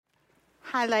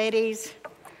Hi, ladies.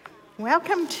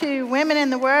 Welcome to Women in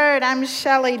the Word. I'm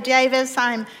Shelley Davis.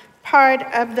 I'm part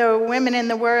of the Women in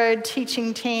the Word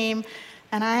teaching team.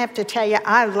 And I have to tell you,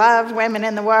 I love Women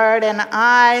in the Word, and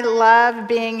I love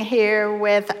being here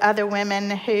with other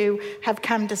women who have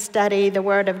come to study the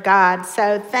Word of God.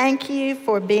 So thank you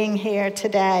for being here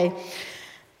today.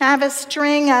 I have a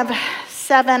string of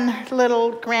 7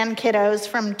 little grandkiddos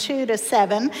from 2 to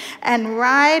 7, and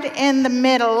right in the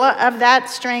middle of that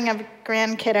string of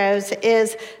grandkiddos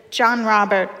is John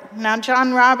Robert. Now,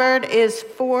 John Robert is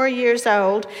 4 years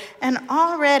old, and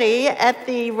already at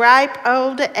the ripe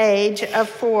old age of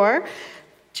 4,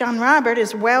 John Robert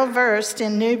is well versed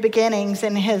in new beginnings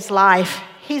in his life.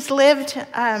 He's lived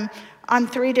on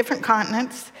 3 different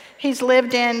continents. He's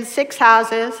lived in 6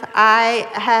 houses.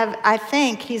 I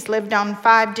think he's lived on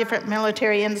 5 different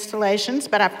military installations,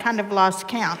 but I've kind of lost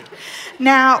count.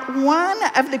 Now, one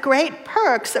of the great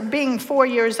perks of being 4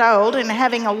 years old and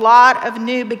having a lot of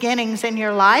new beginnings in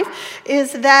your life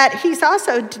is that he's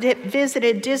also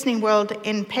visited Disney World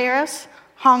in Paris,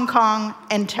 Hong Kong,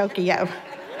 and Tokyo.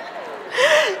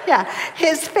 Yeah,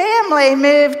 his family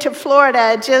moved to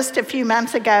Florida just a few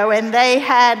months ago, and they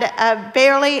had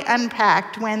barely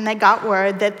unpacked when they got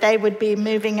word that they would be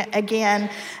moving again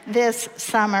this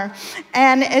summer.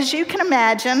 And as you can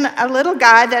imagine, a little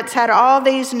guy that's had all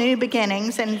these new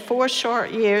beginnings in 4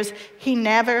 short years, he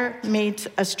never meets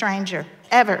a stranger.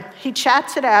 Ever. He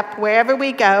chats it up wherever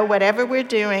we go, whatever we're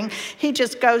doing. He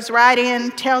just goes right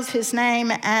in, tells his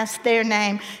name, asks their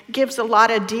name, gives a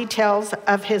lot of details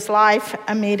of his life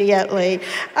immediately.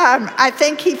 I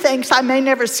think he thinks I may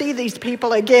never see these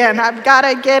people again. I've got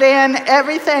to get in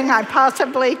everything I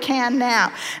possibly can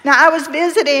now. Now, I was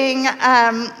visiting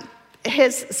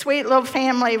his sweet little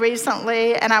family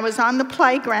recently, and I was on the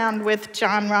playground with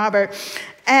John Robert,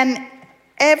 and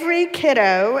every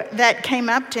kiddo that came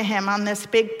up to him on this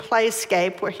big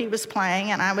playscape where he was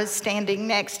playing and I was standing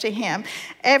next to him,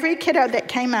 every kiddo that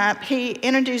came up, he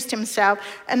introduced himself,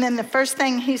 and then the first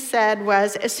thing he said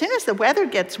was, as soon as the weather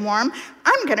gets warm,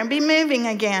 I'm going to be moving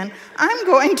again. I'm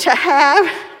going to have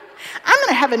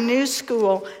a new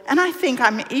school, and I think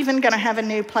I'm even going to have a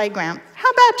new playground. How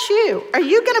about you? Are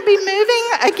you going to be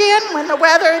moving again when the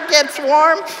weather gets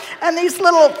warm? And these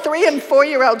little 3- and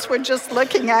 4-year-olds were just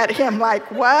looking at him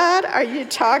like, what are you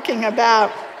talking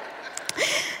about?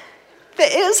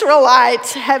 The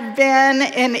Israelites have been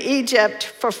in Egypt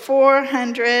for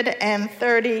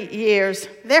 430 years.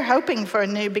 They're hoping for a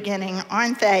new beginning,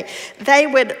 aren't they? They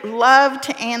would love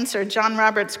to answer John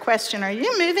Robert's question, are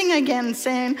you moving again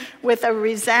soon? With a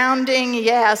resounding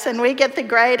yes. And we get the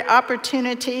great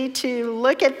opportunity to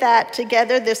look at that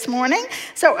together this morning.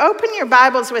 So open your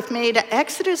Bibles with me to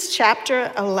Exodus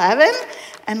chapter 11,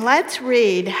 and let's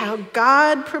read how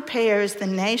God prepares the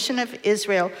nation of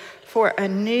Israel for a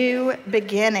new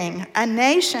beginning, a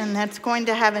nation that's going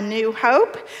to have a new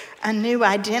hope, a new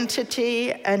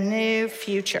identity, a new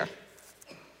future.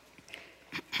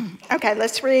 Okay,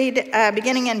 let's read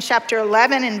beginning in chapter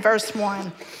 11 and verse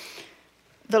 1.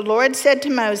 The Lord said to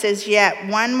Moses, yet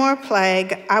one more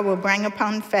plague I will bring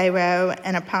upon Pharaoh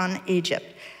and upon Egypt.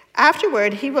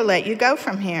 Afterward, he will let you go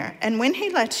from here, and when he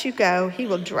lets you go, he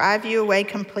will drive you away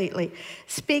completely.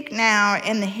 Speak now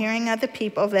in the hearing of the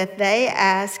people that they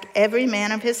ask every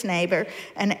man of his neighbor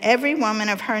and every woman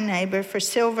of her neighbor for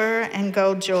silver and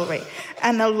gold jewelry.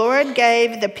 And the Lord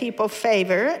gave the people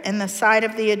favor in the sight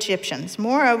of the Egyptians.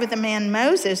 Moreover, the man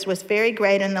Moses was very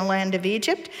great in the land of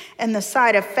Egypt, in the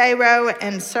sight of Pharaoh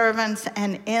and servants,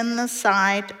 and in the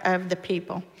sight of the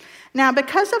people. Now,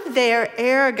 because of their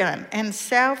arrogant and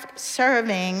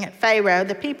self-serving Pharaoh,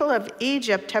 the people of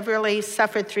Egypt have really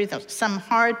suffered through some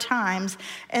hard times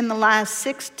in the last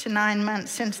 6 to 9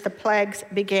 months since the plagues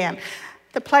began.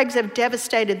 The plagues have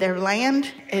devastated their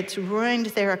land. It's ruined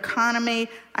their economy.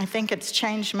 I think it's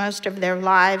changed most of their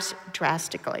lives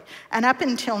drastically. And up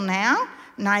until now,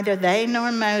 neither they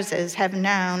nor Moses have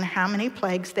known how many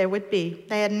plagues there would be.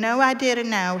 They had no idea to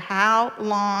know how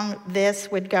long this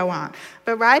would go on.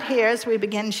 But right here, as we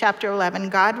begin chapter 11,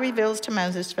 God reveals to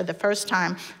Moses for the first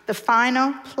time the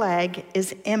final plague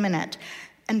is imminent.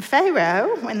 And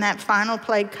Pharaoh, when that final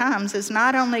plague comes, is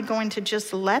not only going to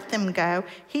just let them go,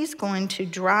 he's going to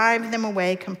drive them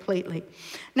away completely.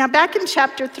 Now, back in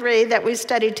chapter 3 that we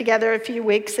studied together a few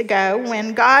weeks ago,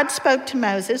 when God spoke to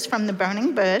Moses from the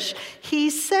burning bush, he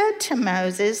said to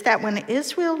Moses that when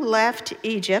Israel left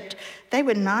Egypt, They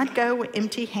would not go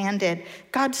empty-handed.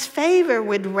 God's favor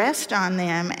would rest on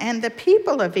them, and the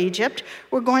people of Egypt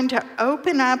were going to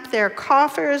open up their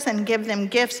coffers and give them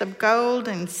gifts of gold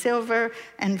and silver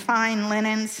and fine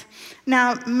linens.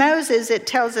 Now, Moses, it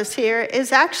tells us here,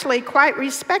 is actually quite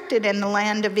respected in the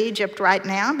land of Egypt right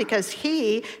now because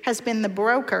he has been the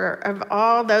broker of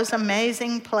all those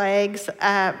amazing plagues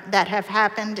that have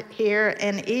happened here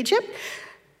in Egypt.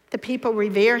 The people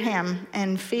revere him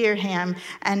and fear him.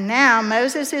 And now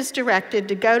Moses is directed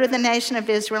to go to the nation of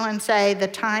Israel and say, the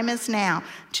time is now.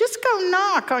 Just go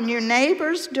knock on your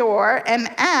neighbor's door and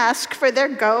ask for their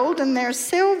gold and their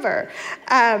silver.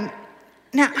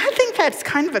 Now, I think that's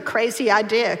kind of a crazy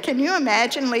idea. Can you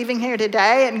imagine leaving here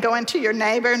today and going to your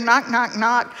neighbor, knock, knock,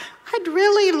 knock? I'd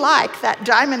really like that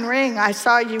diamond ring I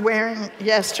saw you wearing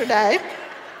yesterday.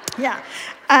 Yeah.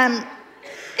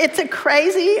 It's a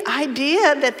crazy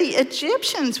idea that the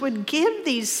Egyptians would give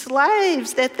these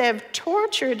slaves that they've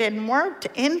tortured and worked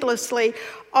endlessly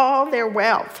all their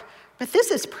wealth. But this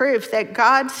is proof that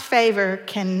God's favor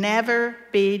can never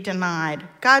be denied.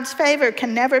 God's favor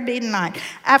can never be denied.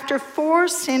 After 4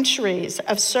 centuries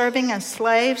of serving as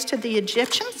slaves to the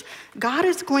Egyptians, God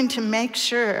is going to make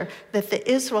sure that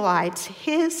the Israelites,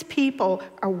 his people,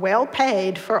 are well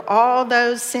paid for all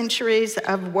those centuries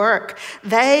of work.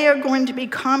 They are going to be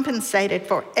compensated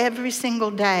for every single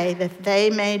day that they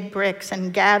made bricks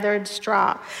and gathered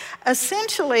straw.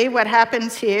 Essentially, what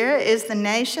happens here is the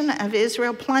nation of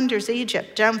Israel plunders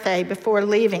Egypt, don't they, before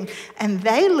leaving? And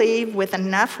they leave with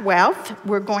enough wealth.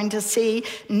 We're going to see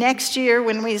next year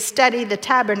when we study the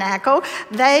tabernacle,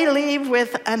 they leave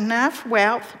with enough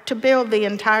wealth to build the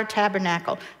entire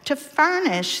tabernacle, to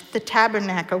furnish the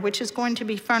tabernacle, which is going to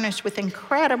be furnished with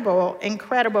incredible,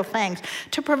 incredible things,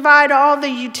 to provide all the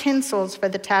utensils for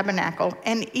the tabernacle,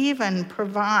 and even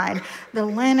provide the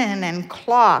linen and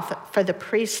cloth for the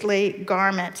priestly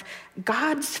garments.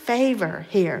 God's favor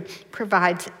here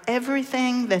provides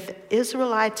everything that the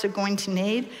Israelites are going to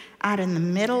need out in the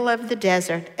middle of the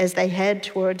desert as they head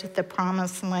towards the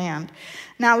promised land.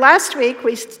 Now, last week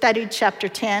we studied chapter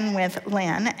 10 with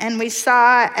Lynn, and we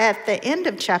saw at the end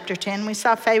of chapter 10, we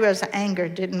saw Pharaoh's anger,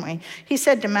 didn't we? He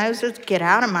said to Moses, get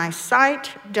out of my sight,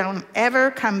 don't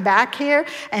ever come back here,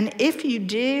 and if you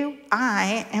do,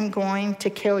 I am going to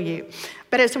kill you.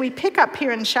 But as we pick up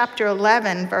here in chapter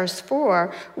 11, verse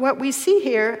 4, what we see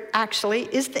here actually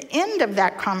is the end of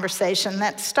that conversation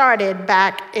that started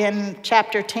back in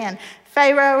chapter 10.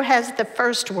 Pharaoh has the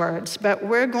first words, but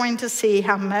we're going to see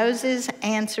how Moses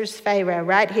answers Pharaoh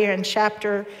right here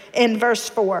in verse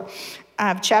 4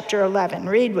 of chapter 11.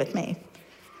 Read with me.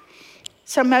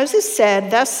 So Moses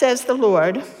said, thus says the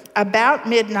Lord, about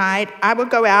midnight I will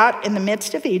go out in the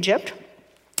midst of Egypt,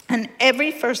 and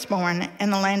every firstborn in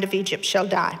the land of Egypt shall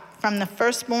die, from the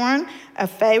firstborn of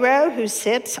Pharaoh who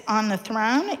sits on the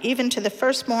throne, even to the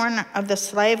firstborn of the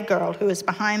slave girl who is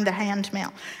behind the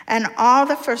handmill, and all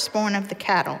the firstborn of the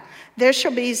cattle. There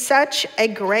shall be such a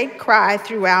great cry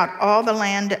throughout all the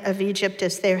land of Egypt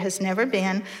as there has never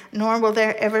been, nor will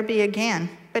there ever be again.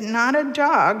 But not a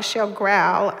dog shall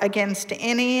growl against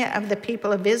any of the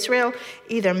people of Israel,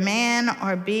 either man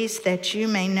or beast, that you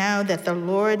may know that the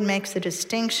Lord makes a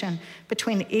distinction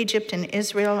between Egypt and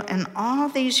Israel. And all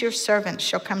these your servants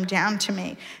shall come down to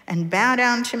me and bow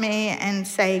down to me and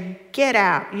say, get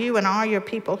out, you and all your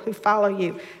people who follow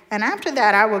you. And after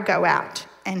that I will go out.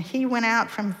 And he went out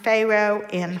from Pharaoh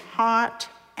in hot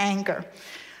anger.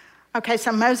 Okay,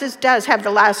 so Moses does have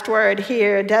the last word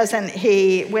here, doesn't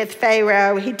he, with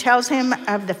Pharaoh. He tells him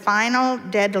of the final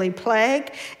deadly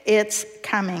plague. It's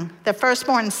coming. The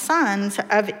firstborn sons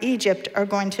of Egypt are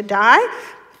going to die,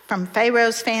 from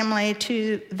Pharaoh's family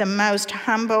to the most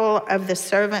humble of the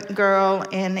servant girl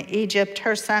in Egypt.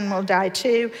 Her son will die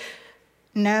too.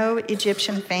 No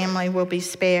Egyptian family will be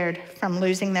spared from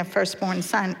losing their firstborn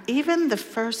son. Even the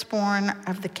firstborn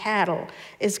of the cattle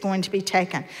is going to be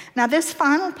taken. Now, this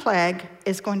final plague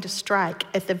is going to strike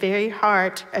at the very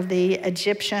heart of the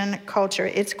Egyptian culture.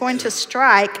 It's going to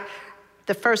strike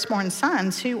the firstborn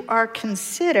sons, who are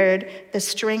considered the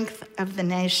strength of the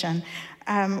nation.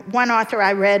 One author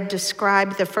I read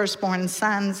described the firstborn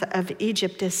sons of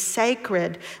Egypt as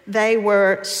sacred. They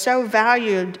were so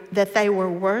valued that they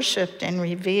were worshipped and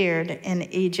revered in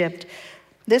Egypt.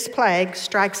 This plague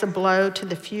strikes a blow to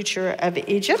the future of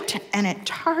Egypt, and it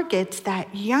targets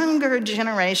that younger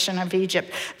generation of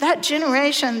Egypt, that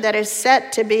generation that is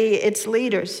set to be its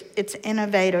leaders, its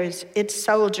innovators, its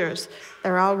soldiers.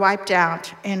 They're all wiped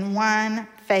out in one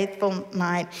faithful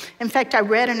night. In fact, I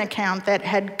read an account that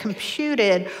had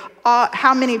computed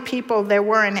how many people there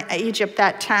were in Egypt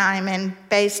that time, and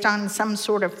based on some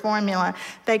sort of formula,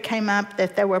 they came up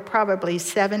that there were probably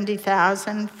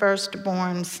 70,000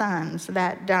 firstborn sons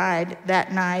that died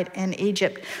that night in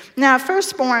Egypt. Now, a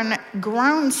firstborn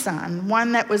grown son,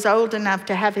 one that was old enough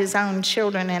to have his own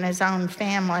children and his own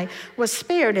family, was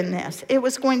spared in this. It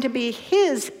was going to be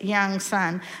his young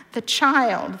son, the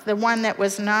child, the one that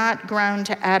was not grown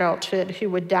to adulthood, who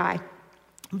would die.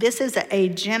 This is a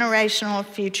generational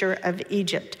future of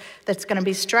Egypt that's going to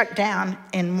be struck down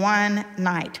in one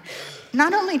night.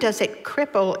 Not only does it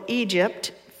cripple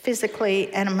Egypt physically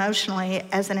and emotionally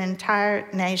as an entire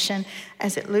nation,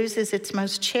 as it loses its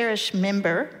most cherished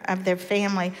member of their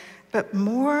family, but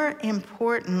more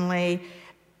importantly,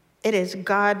 it is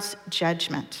God's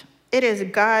judgment. It is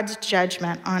God's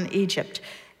judgment on Egypt.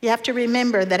 You have to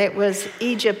remember that it was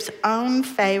Egypt's own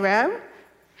Pharaoh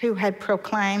who had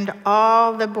proclaimed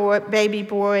all the baby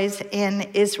boys in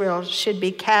Israel should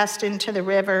be cast into the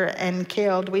river and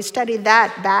killed. We studied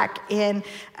that back in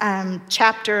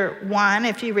chapter 1,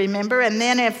 if you remember. And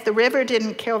then if the river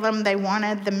didn't kill them, they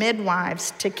wanted the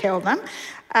midwives to kill them.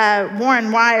 Theologian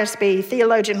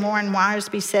Warren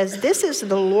Wiersbe says, this is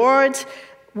the Lord's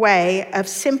way of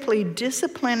simply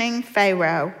disciplining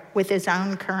Pharaoh with his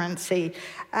own currency.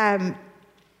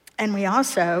 And we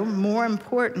also, more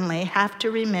importantly, have to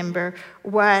remember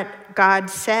what God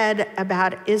said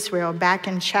about Israel back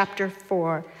in chapter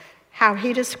 4, how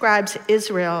he describes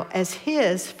Israel as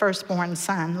his firstborn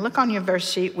son. Look on your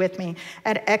verse sheet with me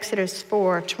at Exodus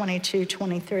 4, 22,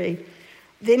 23.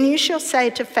 Then you shall say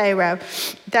to Pharaoh,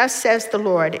 thus says the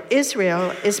Lord,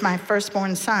 Israel is my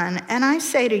firstborn son, and I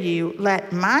say to you,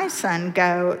 let my son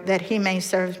go that he may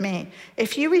serve me.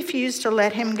 If you refuse to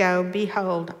let him go,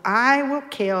 behold, I will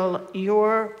kill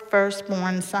your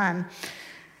firstborn son.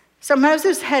 So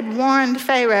Moses had warned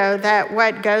Pharaoh that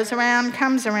what goes around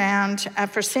comes around.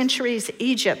 For centuries,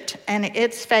 Egypt and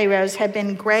its pharaohs had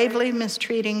been gravely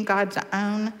mistreating God's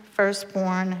own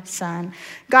firstborn son.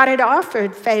 God had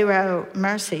offered Pharaoh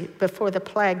mercy before the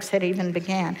plagues had even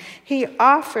began. He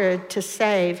offered to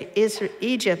save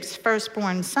Egypt's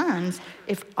firstborn sons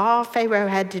if all Pharaoh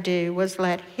had to do was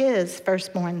let his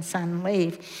firstborn son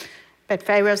leave. But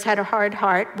Pharaoh's had a hard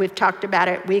heart. We've talked about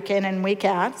it week in and week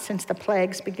out since the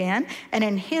plagues began. And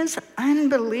in his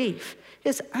unbelief,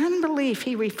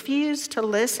 he refused to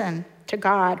listen to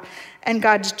God. And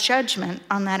God's judgment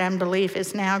on that unbelief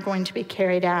is now going to be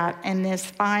carried out in this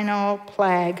final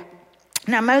plague.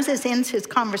 Now, Moses ends his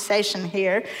conversation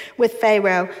here with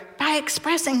Pharaoh by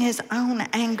expressing his own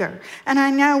anger. And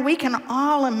I know we can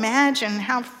all imagine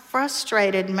how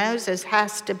frustrated Moses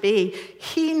has to be.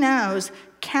 He knows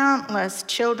countless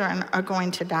children are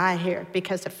going to die here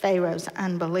because of Pharaoh's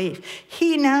unbelief.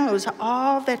 He knows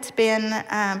all that's been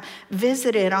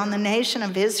visited on the nation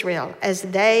of Israel as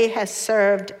they have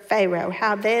served Pharaoh,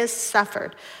 how they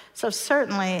suffered. So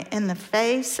certainly in the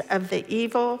face of the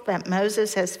evil that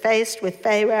Moses has faced with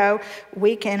Pharaoh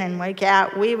week in and week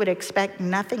out, we would expect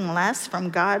nothing less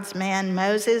from God's man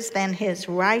Moses than his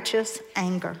righteous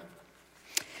anger.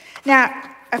 Now,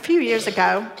 a few years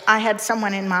ago, I had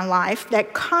someone in my life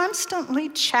that constantly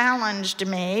challenged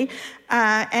me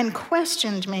and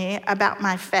questioned me about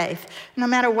my faith. No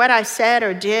matter what I said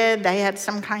or did, they had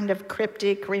some kind of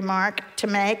cryptic remark to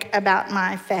make about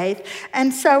my faith.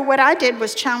 And so what I did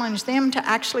was challenge them to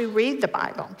actually read the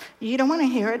Bible. You don't want to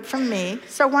hear it from me,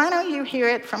 so why don't you hear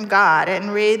it from God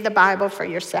and read the Bible for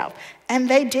yourself? And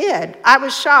they did. I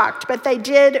was shocked, but they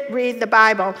did read the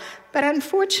Bible. But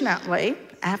unfortunately,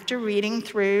 after reading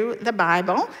through the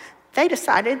Bible, they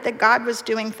decided that God was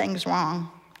doing things wrong.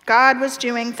 God was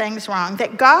doing things wrong,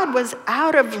 that God was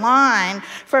out of line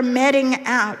for meting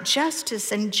out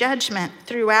justice and judgment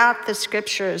throughout the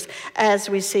scriptures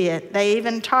as we see it. They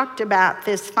even talked about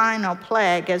this final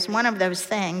plague as one of those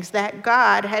things that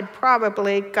God had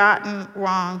probably gotten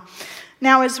wrong.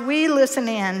 Now, as we listen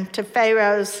in to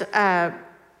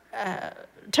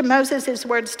to Moses'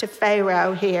 words to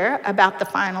Pharaoh here about the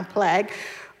final plague,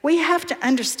 we have to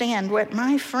understand what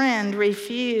my friend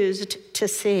refused to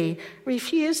see,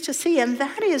 and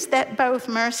that is that both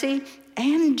mercy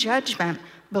and judgment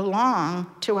belong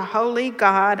to a holy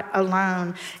God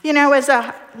alone. You know, as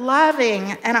a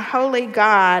loving and a holy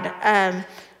God,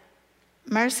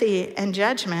 mercy and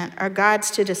judgment are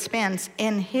God's to dispense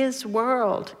in his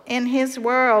world.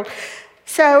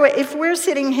 So if we're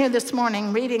sitting here this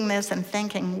morning reading this and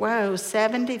thinking, whoa,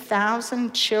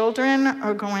 70,000 children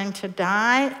are going to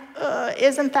die,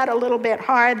 isn't that a little bit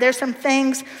hard? There's some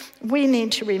things we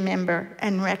need to remember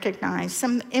and recognize,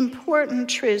 some important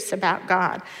truths about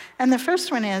God. And the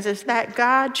first one is that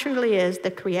God truly is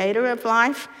the creator of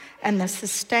life and the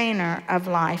sustainer of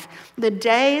life. The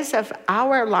days of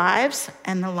our lives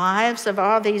and the lives of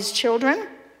all these children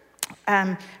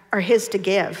are his to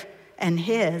give and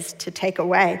his to take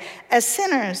away. As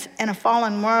sinners in a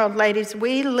fallen world, ladies,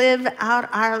 we live out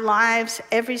our lives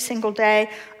every single day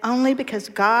only because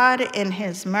God in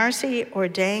his mercy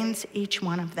ordains each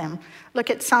one of them.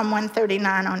 Look at Psalm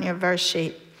 139 on your verse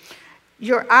sheet.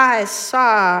 Your eyes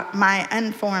saw my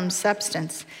unformed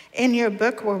substance. In your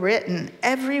book were written,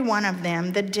 every one of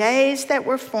them, the days that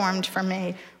were formed for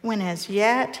me, when as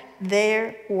yet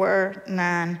there were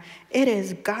none. It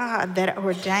is God that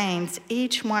ordains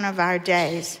each one of our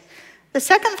days. The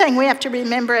second thing we have to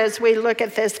remember as we look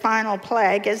at this final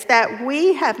plague is that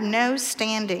we have no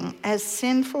standing as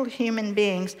sinful human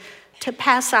beings to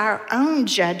pass our own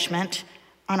judgment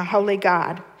on a holy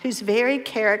God whose very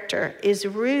character is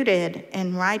rooted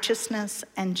in righteousness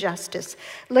and justice.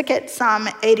 Look at Psalm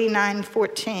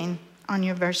 89:14 on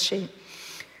your verse sheet.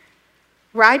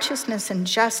 Righteousness and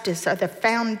justice are the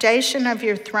foundation of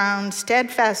your throne.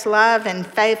 Steadfast love and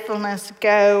faithfulness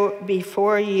go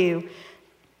before you.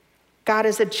 God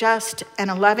is a just and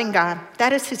a loving God.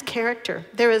 That is his character.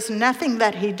 There is nothing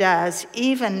that he does,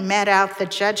 even met out the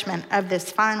judgment of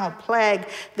this final plague,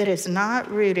 that is not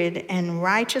rooted in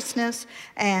righteousness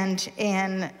and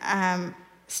in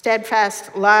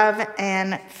steadfast love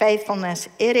and faithfulness.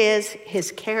 It is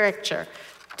his character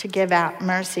to give out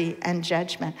mercy and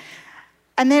judgment.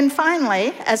 And then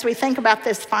finally, as we think about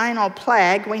this final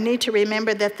plague, we need to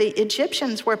remember that the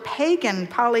Egyptians were pagan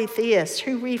polytheists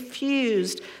who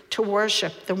refused to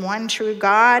worship the one true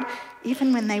God,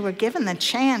 even when they were given the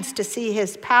chance to see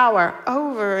his power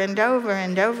over and over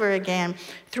and over again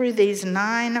through these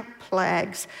 9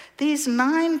 plagues. These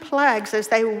 9 plagues, as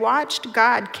they watched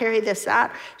God carry this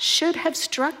out, should have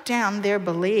struck down their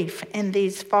belief in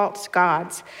these false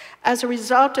gods. As a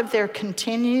result of their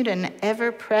continued and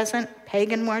ever-present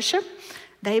pagan worship,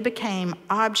 they became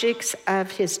objects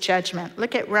of his judgment.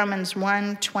 Look at Romans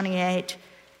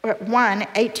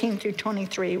 1:18 through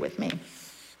 23 with me.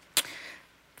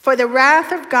 For the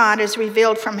wrath of God is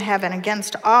revealed from heaven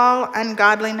against all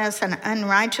ungodliness and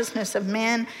unrighteousness of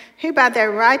men who by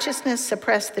their righteousness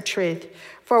suppress the truth.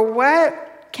 For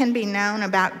what can be known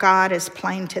about God is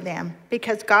plain to them,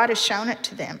 because God has shown it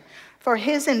to them. For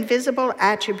his invisible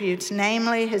attributes,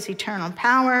 namely his eternal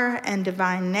power and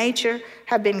divine nature,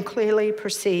 have been clearly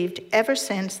perceived ever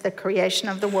since the creation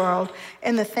of the world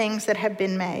in the things that have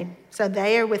been made. So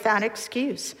they are without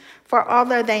excuse. For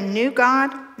although they knew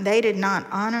God, they did not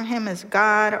honor him as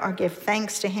God or give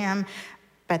thanks to him,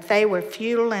 but they were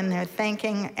futile in their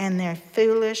thinking, and their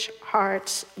foolish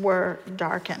hearts were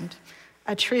darkened.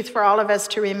 A truth for all of us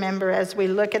to remember as we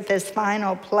look at this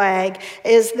final plague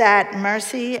is that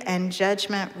mercy and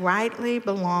judgment rightly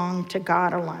belong to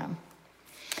God alone.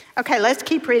 Okay, let's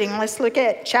keep reading. Let's look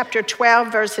at chapter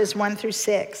 12, verses 1 through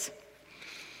 6.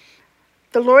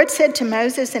 The Lord said to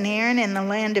Moses and Aaron in the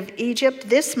land of Egypt,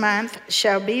 "This month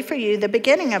shall be for you the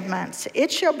beginning of months.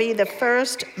 It shall be the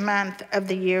first month of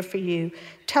the year for you.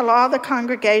 Tell all the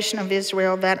congregation of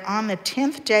Israel that on the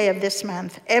 10th day of this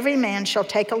month, every man shall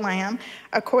take a lamb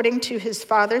according to his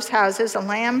father's houses, a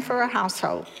lamb for a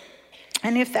household.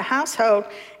 And if the household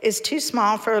is too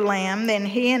small for a lamb, then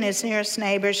he and his nearest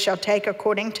neighbors shall take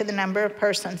according to the number of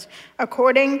persons,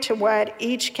 according to what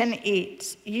each can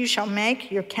eat. You shall make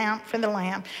your count for the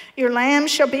lamb. Your lamb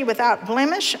shall be without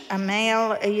blemish, a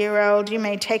male, a year old. You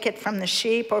may take it from the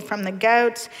sheep or from the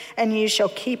goats, and you shall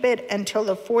keep it until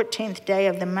the 14th day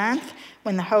of the month,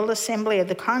 when the whole assembly of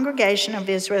the congregation of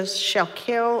Israel shall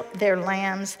kill their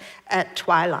lambs at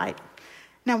twilight."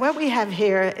 Now, what we have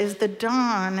here is the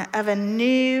dawn of a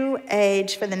new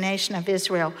age for the nation of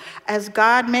Israel as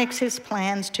God makes his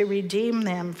plans to redeem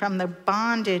them from the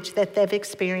bondage that they've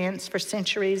experienced for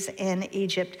centuries in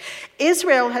Egypt.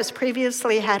 Israel has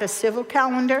previously had a civil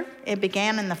calendar. It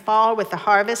began in the fall with the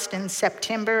harvest in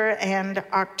September and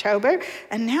October.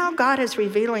 And now God is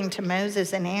revealing to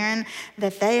Moses and Aaron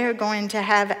that they are going to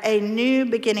have a new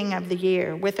beginning of the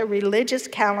year with a religious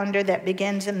calendar that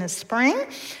begins in the spring.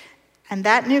 And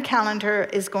that new calendar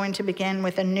is going to begin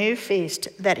with a new feast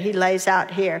that he lays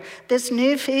out here. This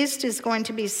new feast is going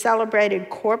to be celebrated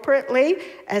corporately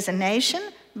as a nation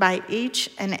by each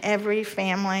and every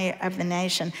family of the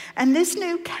nation. And this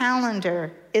new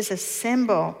calendar is a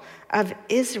symbol of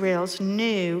Israel's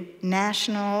new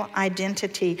national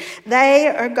identity. They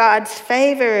are God's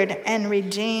favored and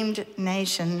redeemed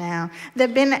nation now.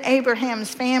 They've been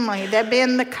Abraham's family. They've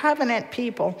been the covenant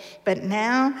people. But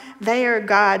now they are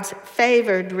God's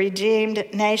favored, redeemed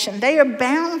nation. They are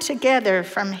bound together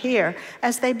from here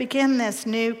as they begin this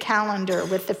new calendar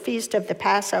with the Feast of the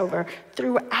Passover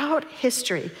throughout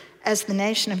history as the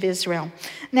nation of Israel.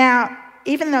 Now,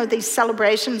 even though these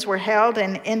celebrations were held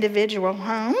in individual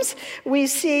homes, we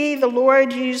see the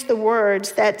Lord use the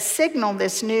words that signal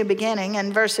this new beginning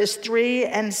in verses 3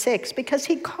 and 6, because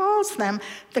he calls them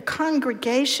the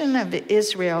congregation of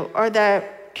Israel, or the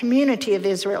community of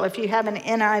Israel. If you have an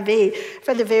NIV,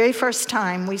 for the very first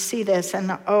time, we see this in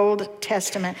the Old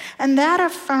Testament. And that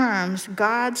affirms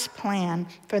God's plan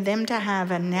for them to have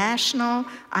a national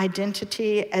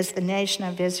identity as the nation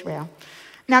of Israel.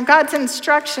 Now, God's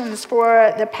instructions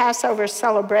for the Passover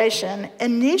celebration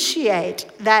initiate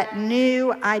that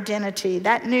new identity,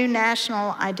 that new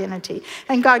national identity.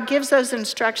 And God gives those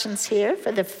instructions here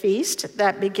for the feast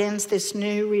that begins this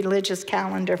new religious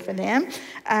calendar for them.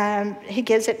 He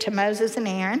gives it to Moses and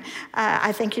Aaron.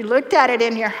 I think you looked at it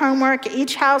in your homework.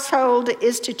 Each household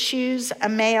is to choose a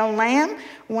male lamb,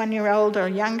 1-year-old or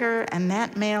younger, and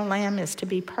that male lamb is to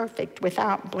be perfect,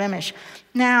 without blemish.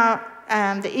 Now,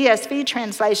 the ESV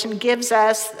translation gives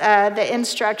us the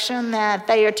instruction that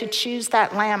they are to choose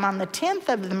that lamb on the 10th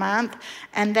of the month,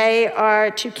 and they are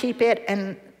to keep it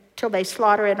until they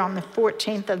slaughter it on the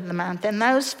 14th of the month. And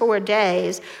those 4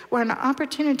 days were an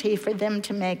opportunity for them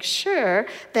to make sure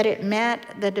that it met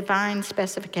the divine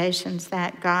specifications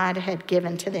that God had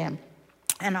given to them.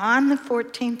 And on the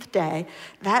 14th day,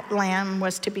 that lamb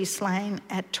was to be slain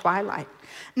at twilight.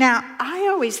 Now, I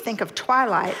always think of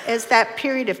twilight as that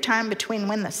period of time between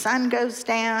when the sun goes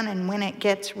down and when it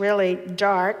gets really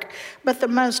dark. But the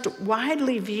most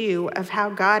widely view of how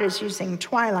God is using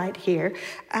twilight here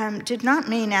did not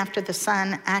mean after the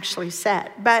sun actually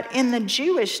set. But in the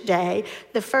Jewish day,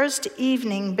 the first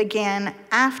evening began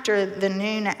after the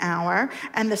noon hour,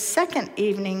 and the second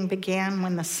evening began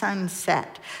when the sun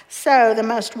set. So the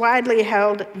most widely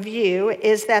held view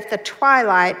is that the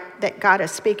twilight that God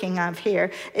is speaking of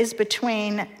here is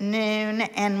between noon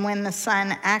and when the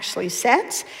sun actually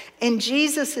sets. In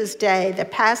Jesus' day, the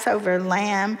Passover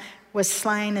lamb was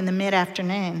slain in the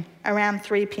mid-afternoon, around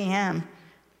 3 p.m.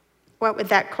 What would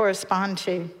that correspond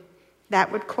to?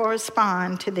 That would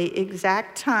correspond to the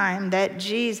exact time that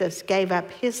Jesus gave up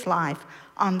his life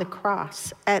on the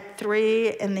cross, at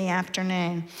 3 in the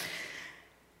afternoon.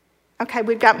 Okay,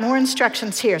 we've got more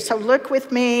instructions here. So look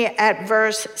with me at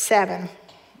verse 7.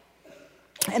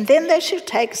 And then they shall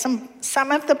take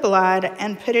some of the blood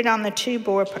and put it on the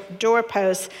 2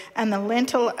 doorposts and the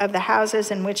lintel of the houses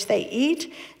in which they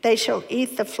eat. They shall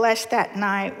eat the flesh that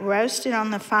night, roasted on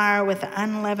the fire with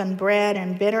unleavened bread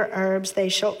and bitter herbs. They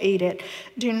shall eat it.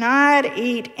 Do not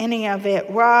eat any of it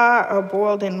raw or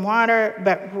boiled in water,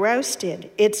 but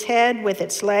roasted, its head with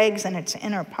its legs and its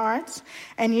inner parts.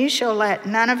 And you shall let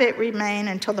none of it remain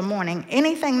until the morning.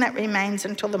 Anything that remains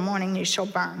until the morning you shall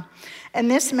burn. In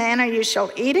this manner you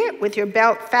shall eat it, with your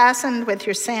belt fastened, with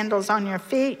your sandals on your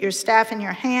feet, your staff in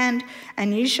your hand,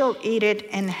 and you shall eat it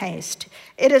in haste.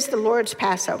 It is the Lord's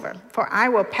Passover, for I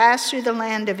will pass through the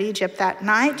land of Egypt that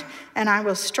night, and I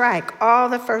will strike all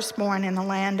the firstborn in the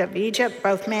land of Egypt,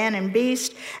 both man and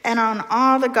beast, and on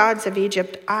all the gods of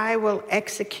Egypt I will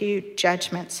execute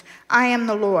judgments. I am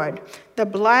the Lord. The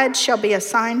blood shall be a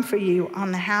sign for you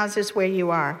on the houses where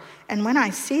you are. And when I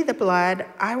see the blood,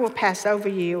 I will pass over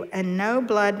you, and no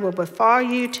blood will befall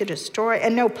you to destroy,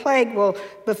 and no plague will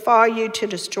befall you to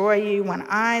destroy you when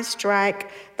I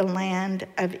strike the land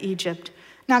of Egypt.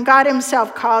 Now, God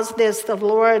himself calls this the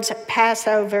Lord's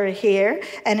Passover here,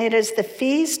 and it is the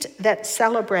feast that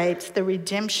celebrates the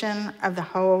redemption of the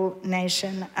whole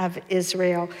nation of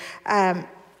Israel.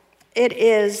 It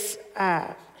is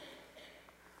a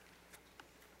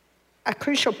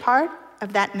crucial part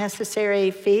of that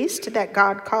necessary feast that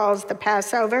God calls the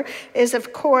Passover is,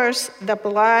 of course, the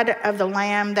blood of the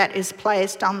lamb that is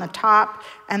placed on the top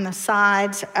and the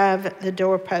sides of the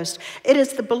doorpost. It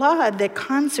is the blood that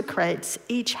consecrates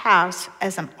each house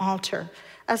as an altar.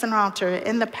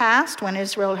 In the past, when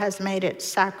Israel has made its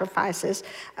sacrifices,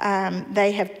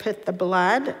 they have put the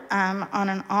blood on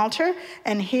an altar,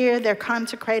 and here they're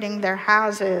consecrating their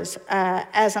houses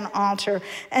as an altar.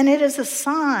 And it is a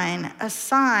sign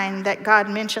that God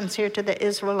mentions here to the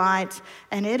Israelites,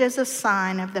 and it is a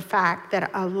sign of the fact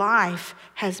that a life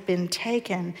has been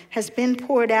taken, has been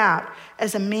poured out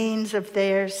as a means of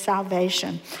their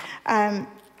salvation.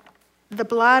 The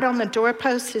blood on the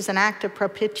doorpost is an act of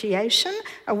propitiation,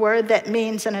 a word that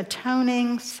means an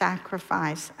atoning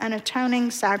sacrifice,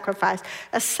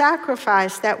 a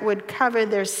sacrifice that would cover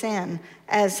their sin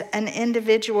as an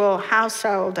individual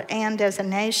household and as a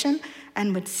nation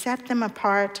and would set them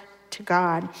apart to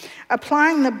God.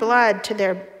 Applying the blood to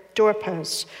their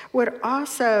doorposts would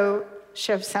also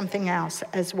show something else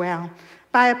as well.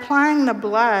 By applying the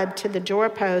blood to the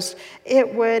doorpost,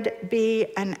 it would be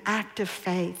an act of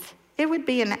faith. It would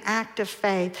be an act of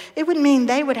faith. It would mean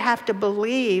they would have to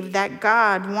believe that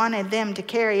God wanted them to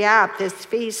carry out this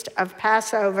feast of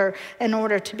Passover in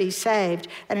order to be saved.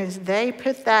 And as they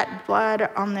put that blood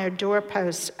on their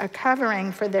doorposts, a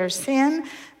covering for their sin,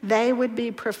 they would be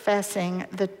professing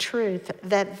the truth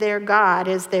that their God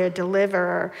is their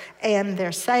deliverer and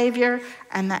their Savior,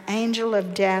 and the angel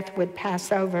of death would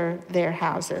pass over their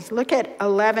houses. Look at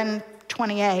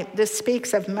 11:28. This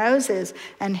speaks of Moses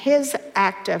and his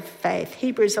act of faith.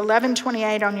 Hebrews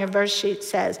 11:28 on your verse sheet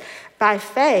says, "By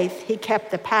faith he kept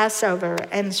the Passover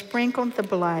and sprinkled the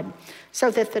blood,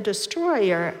 so that the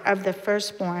destroyer of the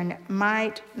firstborn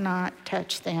might not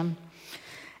touch them."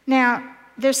 Now,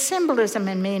 there's symbolism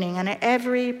and meaning in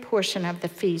every portion of the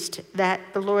feast that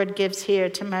the Lord gives here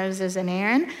to Moses and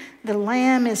Aaron. The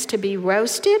lamb is to be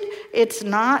roasted. It's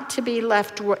not to be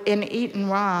left and eaten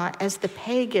raw as the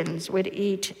pagans would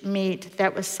eat meat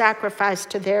that was sacrificed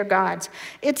to their gods.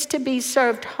 It's to be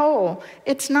served whole.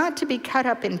 It's not to be cut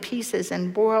up in pieces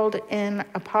and boiled in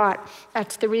a pot.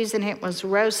 That's the reason it was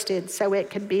roasted, so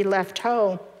it could be left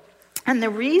whole. And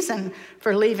the reason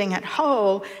for leaving it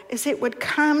whole is it would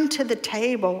come to the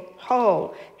table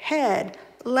whole, head,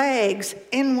 legs,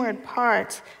 inward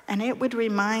parts, and it would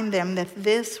remind them that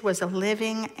this was a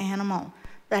living animal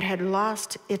that had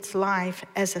lost its life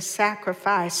as a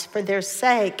sacrifice for their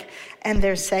sake and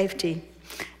their safety.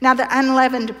 Now, the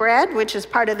unleavened bread, which is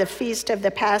part of the feast of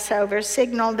the Passover,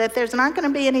 signaled that there's not going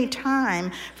to be any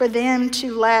time for them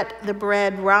to let the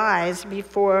bread rise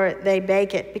before they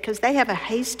bake it, because they have a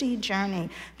hasty journey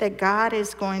that God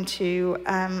is going to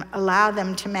allow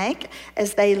them to make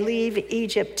as they leave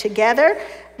Egypt together.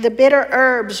 The bitter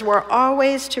herbs were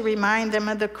always to remind them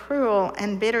of the cruel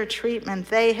and bitter treatment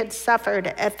they had suffered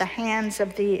at the hands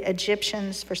of the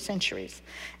Egyptians for centuries.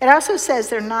 It also says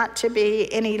there not to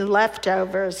be any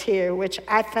leftovers here, which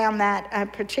I found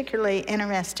that particularly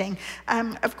interesting.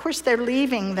 Of course, they're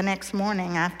leaving the next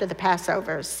morning after the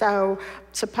Passover, so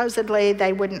supposedly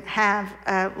they wouldn't have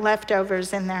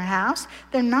leftovers in their house.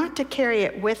 They're not to carry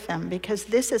it with them because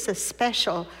this is a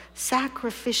special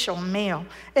sacrificial meal.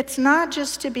 It's not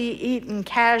just to be eaten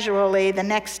casually the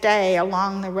next day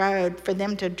along the road for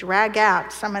them to drag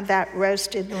out some of that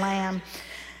roasted lamb.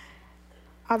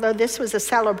 Although this was a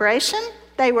celebration,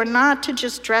 they were not to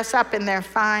just dress up in their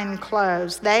fine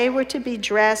clothes. They were to be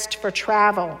dressed for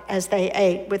travel as they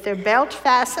ate, with their belt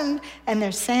fastened and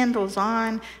their sandals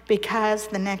on, because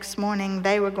the next morning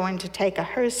they were going to take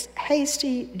a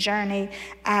hasty journey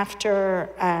after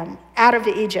out of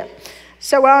Egypt.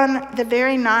 So on the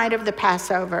very night of the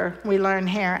Passover, we learn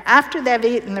here, after they've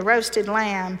eaten the roasted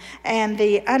lamb and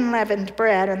the unleavened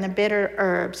bread and the bitter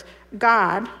herbs,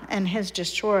 God and his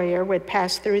destroyer would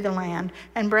pass through the land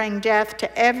and bring death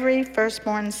to every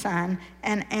firstborn son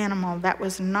and animal that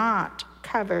was not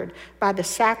covered by the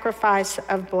sacrifice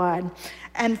of blood.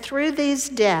 And through these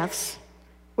deaths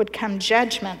would come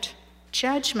judgment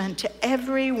to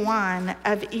every one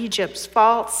of Egypt's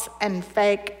false and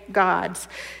fake gods.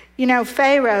 You know,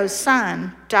 Pharaoh's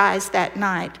son dies that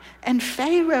night, and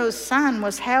Pharaoh's son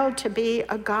was held to be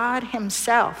a god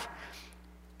himself.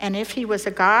 And if he was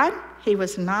a god, he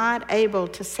was not able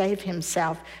to save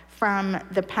himself from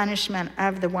the punishment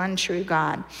of the one true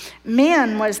God.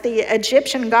 Min was the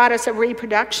Egyptian goddess of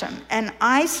reproduction, and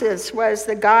Isis was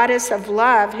the goddess of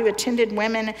love who attended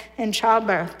women in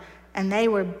childbirth. And they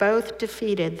were both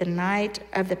defeated the night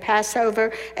of the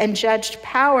Passover and judged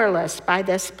powerless by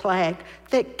this plague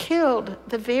that killed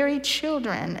the very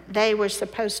children they were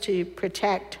supposed to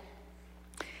protect.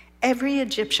 Every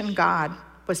Egyptian god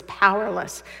was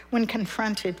powerless when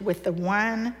confronted with the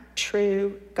one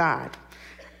true God.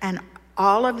 And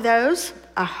all of those,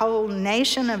 a whole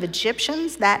nation of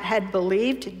Egyptians that had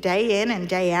believed day in and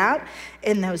day out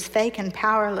in those fake and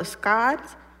powerless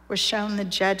gods, were shown the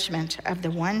judgment of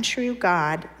the one true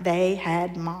God they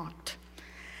had mocked.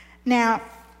 Now,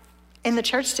 in the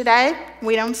church today,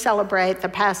 we don't celebrate the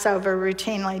Passover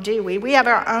routinely, do we? We have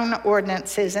our own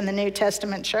ordinances in the New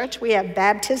Testament church. We have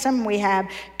baptism, we have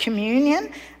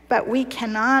communion, but we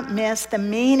cannot miss the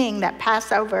meaning that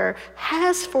Passover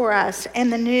has for us in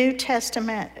the New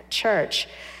Testament church.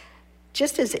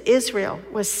 Just as Israel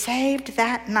was saved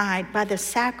that night by the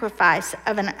sacrifice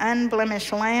of an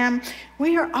unblemished lamb,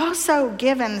 we are also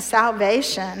given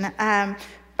salvation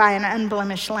by an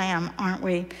unblemished lamb, aren't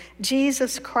we?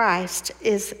 Jesus Christ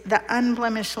is the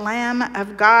unblemished Lamb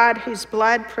of God whose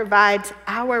blood provides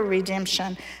our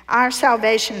redemption, our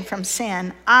salvation from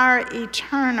sin, our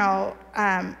eternal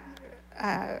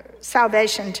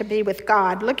salvation to be with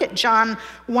God. Look at John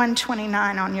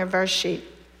 1:29 on your verse sheet.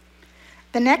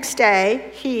 The next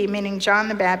day, he, meaning John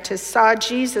the Baptist, saw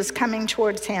Jesus coming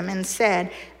towards him and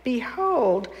said,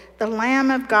 "Behold, the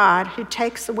Lamb of God who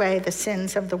takes away the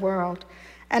sins of the world."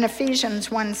 And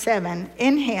Ephesians 1:7,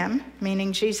 in him,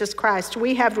 meaning Jesus Christ,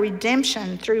 we have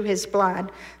redemption through his blood,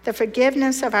 the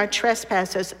forgiveness of our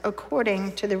trespasses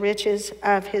according to the riches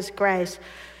of his grace.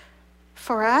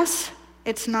 For us,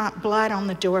 it's not blood on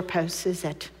the doorposts, is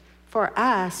it? For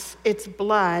us, it's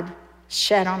blood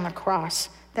shed on the cross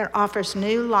that offers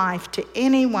new life to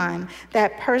anyone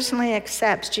that personally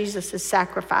accepts Jesus'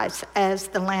 sacrifice as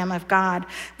the Lamb of God.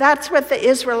 That's what the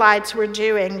Israelites were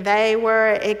doing. They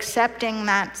were accepting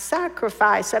that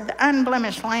sacrifice of the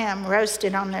unblemished lamb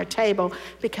roasted on their table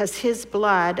because his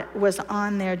blood was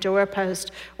on their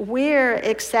doorpost. We're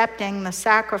accepting the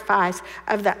sacrifice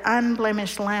of the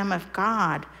unblemished Lamb of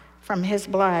God from his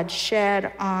blood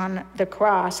shed on the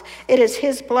cross. It is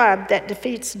his blood that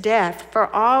defeats death for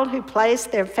all who place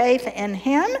their faith in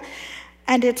him,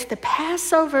 and it's the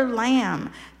Passover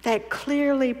lamb that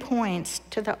clearly points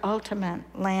to the ultimate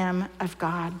Lamb of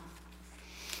God.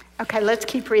 Okay, let's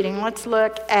keep reading. Let's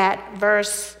look at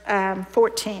verse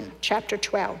 14, chapter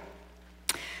 12.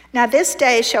 Now this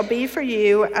day shall be for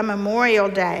you a memorial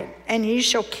day, and you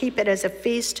shall keep it as a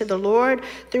feast to the Lord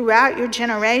throughout your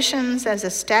generations, as a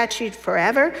statute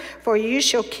forever, for you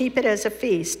shall keep it as a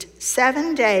feast.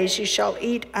 7 days you shall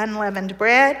eat unleavened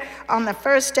bread. On the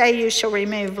first day you shall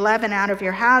remove leaven out of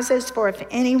your houses, for if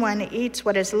anyone eats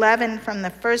what is leavened from the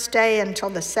first day until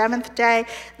the 7th day,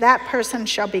 that person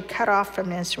shall be cut off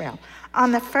from Israel.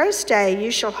 On the first day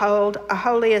you shall hold a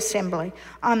holy assembly.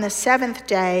 On the 7th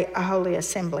day a holy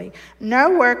assembly.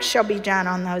 No work shall be done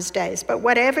on those days, but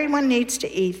what everyone needs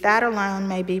to eat, that alone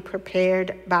may be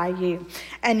prepared by you.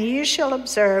 And you shall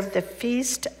observe the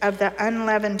feast of the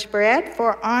unleavened bread,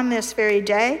 for on this very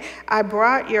day I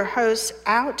brought your hosts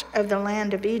out of the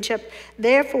land of Egypt.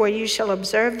 Therefore you shall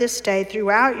observe this day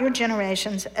throughout your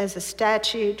generations as a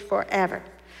statute forever.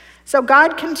 So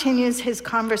God continues his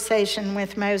conversation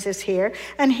with Moses here,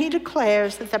 and he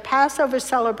declares that the Passover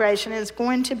celebration is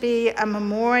going to be a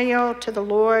memorial to the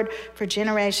Lord for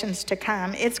generations to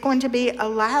come. It's going to be a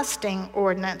lasting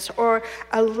ordinance or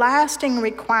a lasting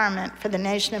requirement for the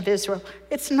nation of Israel.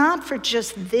 It's not for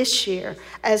just this year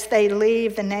as they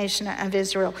leave the nation of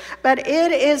Israel, but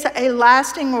it is a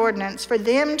lasting ordinance for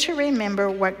them to remember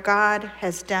what God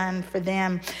has done for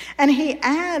them. And he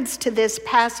adds to this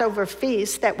Passover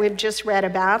feast that we've just read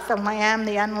about, the lamb,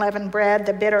 the unleavened bread,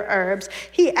 the bitter herbs,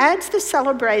 he adds the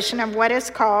celebration of what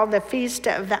is called the Feast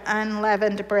of the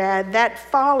Unleavened Bread that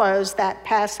follows that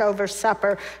Passover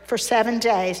supper for 7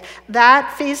 days.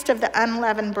 That Feast of the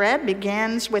Unleavened Bread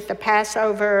begins with the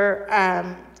Passover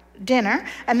dinner,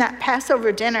 and that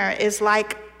Passover dinner is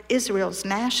like Israel's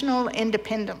National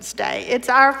Independence Day. It's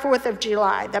our 4th of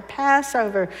July. The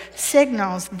Passover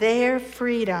signals their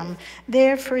freedom,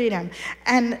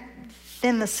 and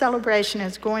then the celebration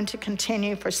is going to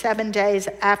continue for 7 days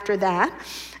after that.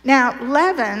 Now,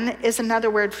 leaven is another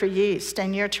word for yeast,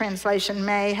 and your translation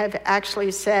may have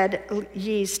actually said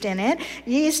yeast in it.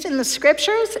 Yeast in the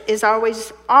scriptures is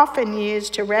often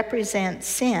used to represent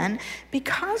sin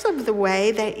because of the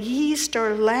way that yeast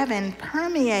or leaven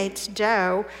permeates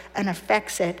dough and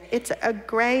affects it. It's a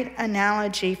great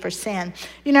analogy for sin.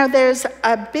 You know, there's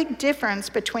a big difference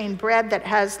between bread that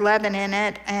has leaven in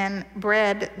it and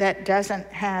bread that doesn't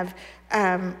have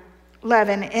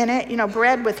leaven in it. You know,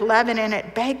 bread with leaven in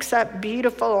it bakes up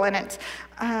beautiful, and it's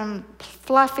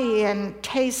fluffy and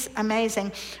tastes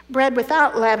amazing. Bread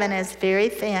without leaven is very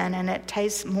thin, and it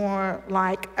tastes more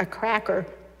like a cracker.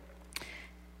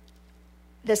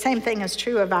 The same thing is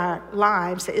true of our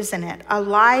lives, isn't it? A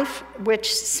life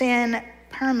which sin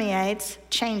permeates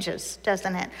changes,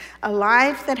 doesn't it? A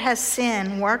life that has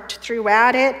sin worked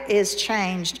throughout it is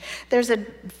changed. There's a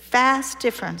vast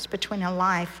difference between a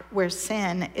life where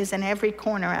sin is in every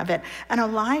corner of it and a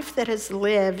life that is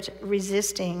lived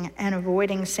resisting and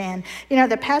avoiding sin. You know,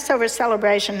 the Passover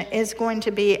celebration is going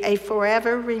to be a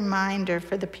forever reminder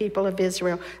for the people of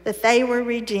Israel that they were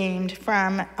redeemed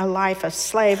from a life of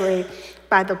slavery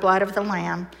by the blood of the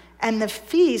Lamb. And the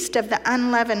Feast of the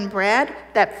Unleavened Bread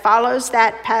that follows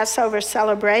that Passover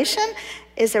celebration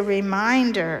is a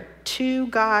reminder to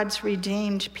God's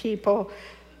redeemed people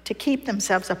to keep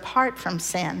themselves apart from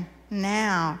sin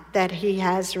now that he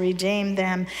has redeemed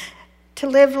them, to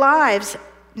live lives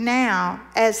now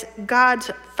as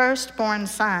God's firstborn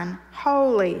son,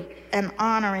 holy and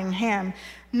honoring him.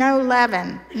 No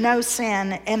leaven, no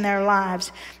sin in their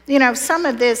lives. You know, some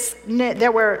of this,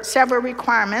 there were several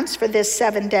requirements for this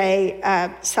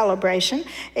 7-day celebration.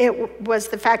 It was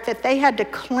the fact that they had to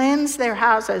cleanse their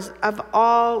houses of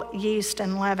all yeast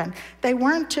and leaven. They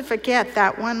weren't to forget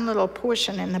that one little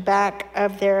portion in the back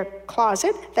of their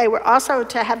closet. They were also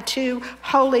to have 2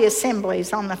 holy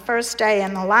assemblies on the first day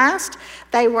and the last.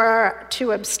 They were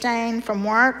to abstain from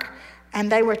work, and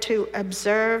they were to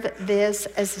observe this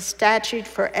as a statute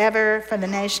forever for the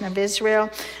nation of Israel.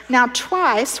 Now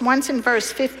twice, once in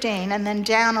verse 15 and then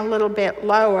down a little bit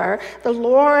lower, the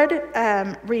Lord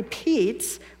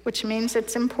repeats, which means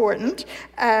it's important,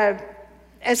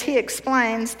 as he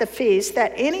explains the feast,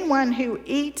 that anyone who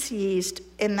eats yeast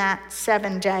in that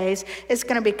 7 days is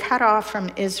going to be cut off from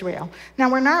Israel. Now,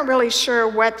 we're not really sure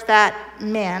what that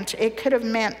meant. It could have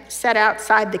meant set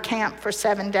outside the camp for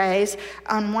 7 days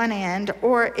on one end,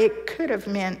 or it could have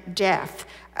meant death.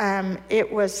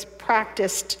 It was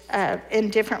practiced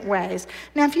in different ways.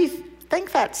 Now, if you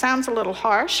think that sounds a little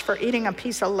harsh for eating a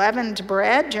piece of leavened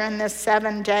bread during this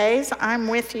 7 days, I'm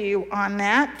with you on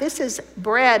that. This is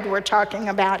bread we're talking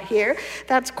about here.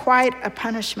 That's quite a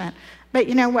punishment. But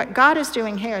you know what God is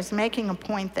doing here is making a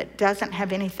point that doesn't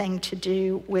have anything to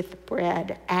do with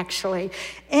bread, actually.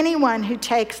 Anyone who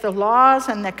takes the laws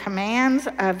and the commands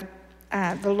of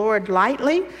the Lord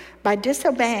lightly by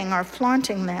disobeying or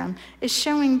flaunting them is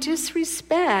showing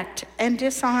disrespect and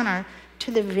dishonor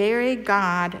to the very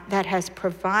God that has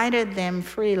provided them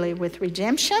freely with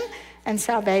redemption and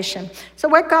salvation. So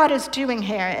what God is doing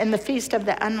here in the Feast of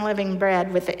the Unleavened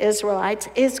Bread with the Israelites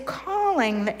is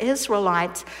calling the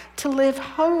Israelites to live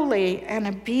holy and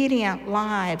obedient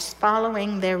lives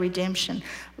following their redemption.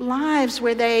 Lives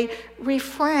where they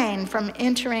refrain from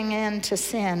entering into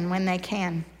sin when they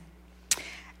can.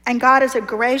 And God is a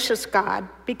gracious God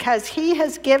because he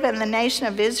has given the nation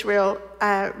of Israel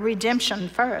redemption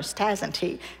first, hasn't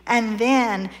he? And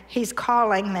then he's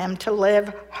calling them to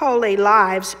live holy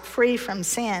lives free from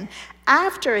sin.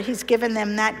 After he's given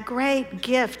them that great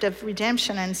gift of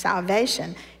redemption and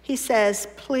salvation, he says,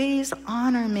 please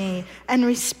honor me and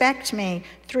respect me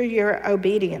through your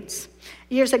obedience.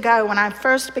 Years ago, when I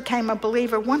first became a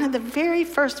believer, one of the very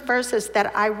first verses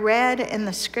that I read in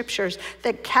the scriptures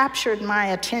that captured my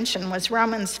attention was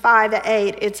Romans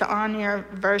 5:8. It's on your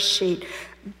verse sheet.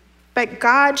 But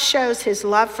God shows his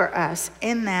love for us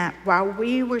in that while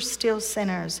we were still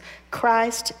sinners,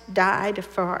 Christ died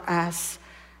for us.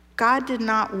 God did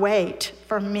not wait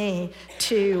for me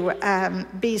to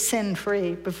be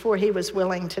sin-free before he was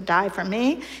willing to die for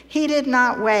me. He did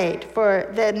not wait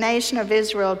for the nation of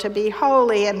Israel to be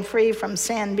holy and free from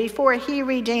sin before he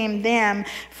redeemed them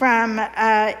from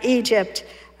Egypt.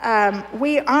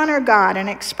 We honor God and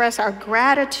express our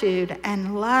gratitude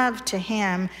and love to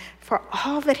him for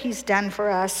all that he's done for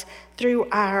us through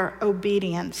our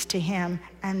obedience to him.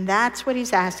 And that's what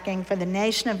he's asking for the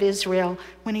nation of Israel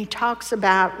when he talks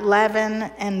about leaven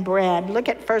and bread. Look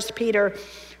at 1 Peter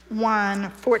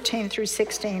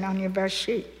 1:14-16 on your verse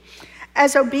sheet.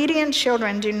 As obedient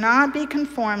children, do not be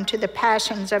conformed to the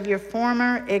passions of your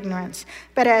former ignorance,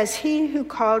 but as he who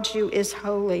called you is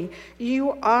holy,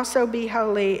 you also be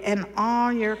holy in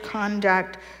all your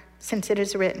conduct, since it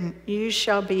is written, you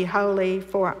shall be holy,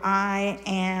 for I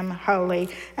am holy.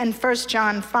 And 1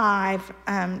 John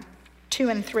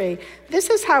 5:2-3. This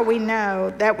is how we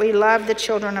know that we love the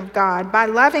children of God, by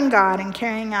loving God and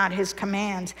carrying out his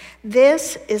commands.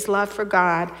 This is love for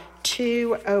God,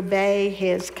 to obey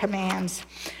his commands.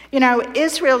 You know,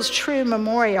 Israel's true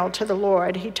memorial to the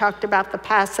Lord, he talked about the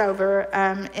Passover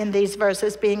in these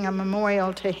verses being a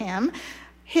memorial to him.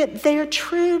 Their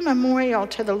true memorial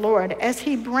to the Lord as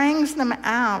he brings them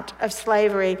out of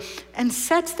slavery and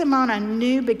sets them on a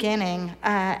new beginning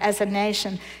as a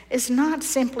nation is not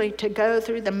simply to go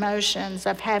through the motions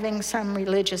of having some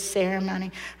religious ceremony.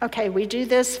 Okay, we do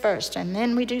this first and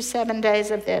then we do 7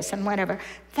 days of this and whatever.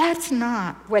 That's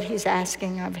not what he's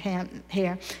asking of him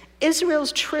here.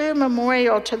 Israel's true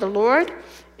memorial to the Lord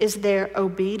is their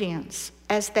obedience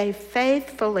as they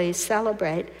faithfully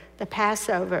celebrate the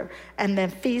Passover and the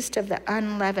Feast of the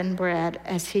Unleavened Bread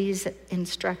as he's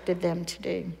instructed them to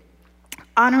do.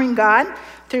 Honoring God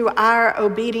through our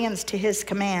obedience to his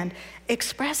command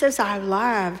expresses our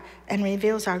love and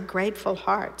reveals our grateful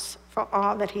hearts for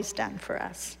all that he's done for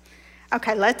us.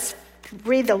 Okay, let's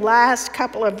read the last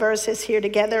couple of verses here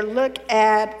together. Look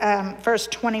at verse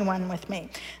 21 with me.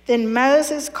 Then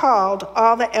Moses called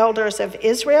all the elders of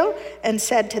Israel and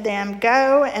said to them,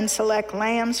 "Go and select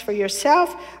lambs for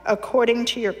yourself according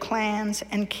to your clans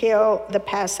and kill the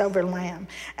Passover lamb."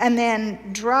 And then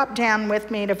drop down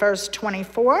with me to verse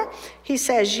 24. He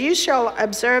says, "You shall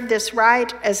observe this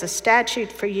rite as a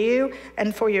statute for you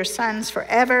and for your sons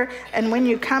forever. And when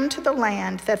you come to the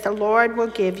land that the Lord will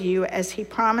give you, as he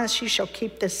promised, you shall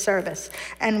keep this service.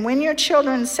 And when your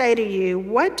children say to you,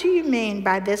 'What do you mean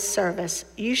by this service?'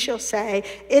 you shall say,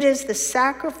 'It is the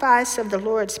sacrifice of the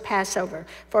Lord's Passover.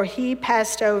 For he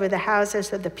passed over the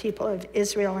houses of the people of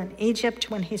Israel in Egypt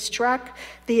when he struck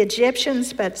the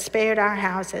Egyptians, but spared our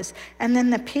houses.' And then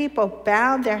the people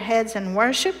bowed their heads and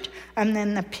worshiped. And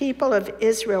then the people of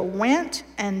Israel went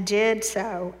and did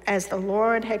so as the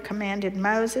Lord had commanded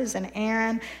Moses and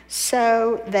Aaron,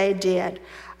 so they did."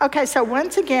 Okay, so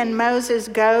once again, Moses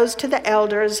goes to the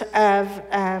elders of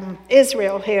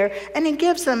Israel here, and he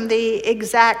gives them the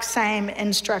exact same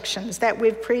instructions that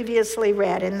we've previously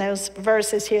read in those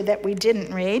verses here that we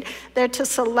didn't read. They're to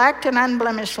select an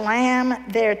unblemished lamb.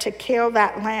 They're to kill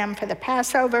that lamb for the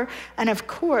Passover. And of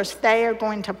course, they are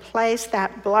going to place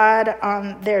that blood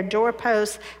on their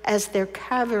doorposts as their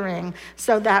covering,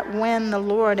 so that when the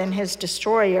Lord and his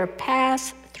destroyer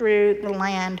pass through the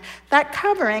land, that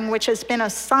covering, which has been a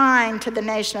sign to the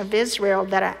nation of Israel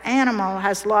that an animal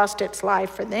has lost its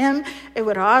life for them, it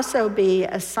would also be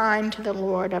a sign to the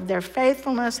Lord of their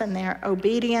faithfulness and their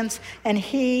obedience, and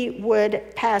he would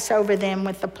pass over them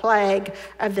with the plague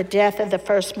of the death of the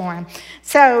firstborn.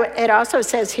 So it also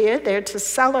says here they're to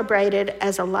celebrate it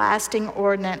as a lasting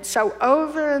ordinance. So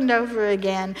over and over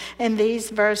again in these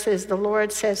verses, the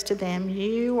Lord says to them,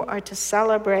 you are to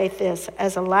celebrate this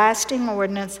as a lasting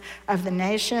ordinance of the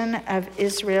nation of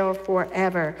Israel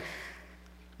forever.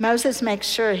 Moses makes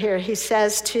sure here, he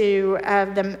says to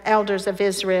the elders of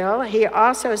Israel, he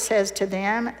also says to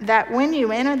them that when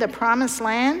you enter the promised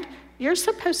land, you're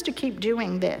supposed to keep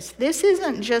doing this. This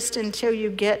isn't just until you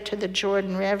get to the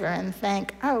Jordan River and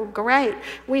think, oh, great,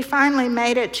 we finally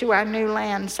made it to our new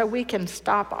land, so we can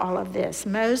stop all of this.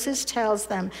 Moses tells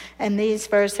them in these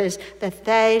verses that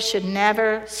they should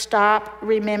never stop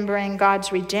remembering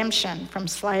God's redemption from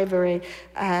slavery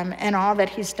and all that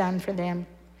he's done for them.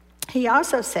 He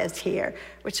also says here,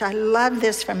 which I love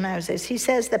this from Moses, he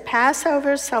says the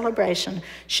Passover celebration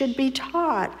should be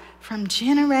taught from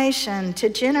generation to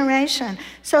generation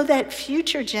so that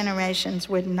future generations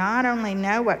would not only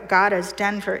know what God has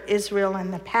done for Israel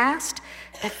in the past,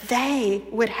 but they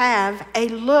would have a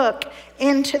look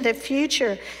into the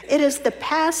future. It is the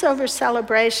Passover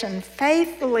celebration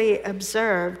faithfully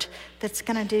observed that's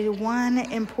going to do one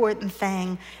important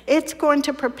thing. It's going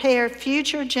to prepare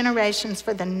future generations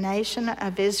for the nation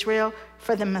of Israel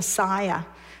for the Messiah,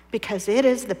 because it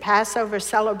is the Passover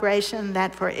celebration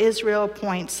that for Israel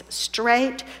points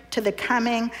straight to the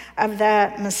coming of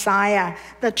the Messiah,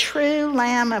 the true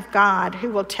Lamb of God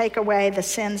who will take away the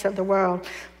sins of the world.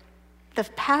 The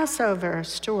Passover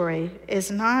story is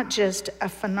not just a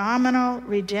phenomenal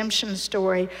redemption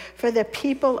story for the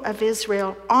people of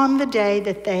Israel on the day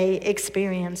that they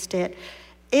experienced it.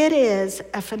 It is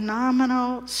a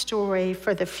phenomenal story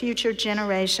for the future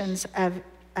generations of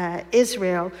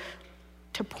Israel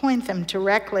to point them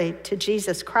directly to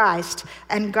Jesus Christ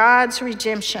and God's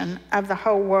redemption of the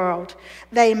whole world.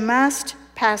 They must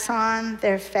pass on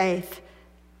their faith.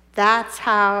 That's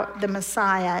how the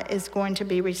Messiah is going to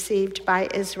be received by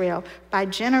Israel, by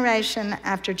generation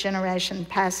after generation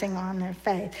passing on their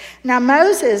faith. Now,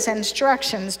 Moses'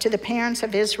 instructions to the parents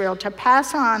of Israel to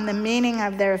pass on the meaning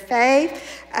of their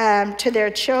faith to their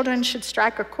children should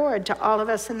strike a chord to all of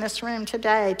us in this room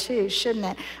today, too, shouldn't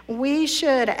it? We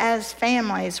should, as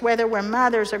families, whether we're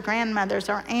mothers or grandmothers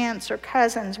or aunts or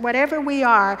cousins, whatever we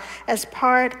are as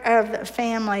part of the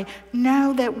family,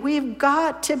 know that we've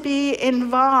got to be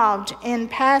involved in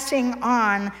passing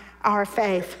on our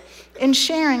faith, in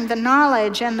sharing the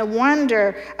knowledge and the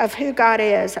wonder of who God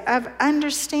is, of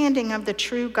understanding of the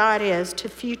true God is to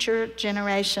future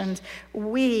generations.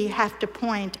 We have to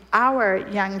point our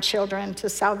young children to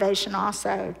salvation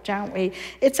also, don't we?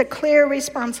 It's a clear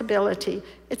responsibility.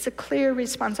 It's a clear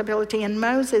responsibility, and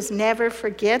Moses never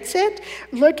forgets it.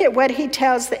 Look at what he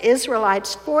tells the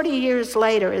Israelites 40 years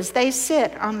later as they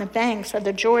sit on the banks of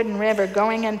the Jordan River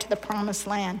going into the promised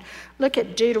land. Look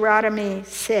at Deuteronomy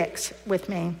 6 with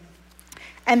me.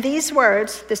 And these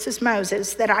words, this is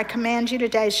Moses, that I command you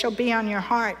today shall be on your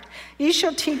heart. You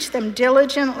shall teach them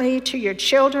diligently to your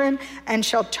children, and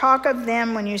shall talk of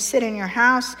them when you sit in your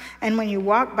house, and when you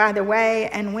walk by the way,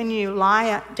 and when you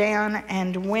lie down,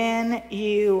 and when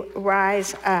you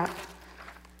rise up.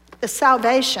 The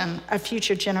salvation of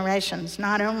future generations,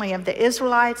 not only of the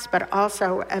Israelites, but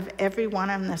also of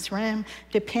everyone in this room,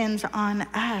 depends on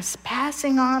us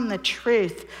passing on the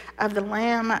truth of the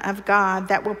Lamb of God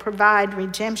that will provide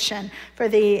redemption for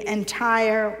the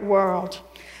entire world.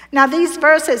 Now, these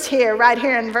verses here, right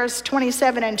here in verse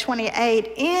 27 and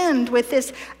 28, end with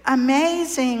this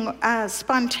amazing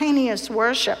spontaneous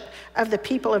worship of the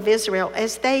people of Israel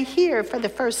as they hear for the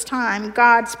first time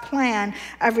God's plan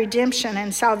of redemption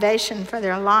and salvation for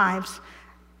their lives.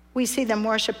 We see them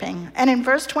worshiping. And in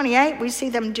verse 28, we see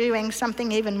them doing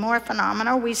something even more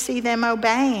phenomenal. We see them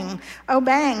obeying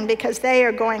because they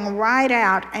are going right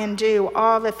out and do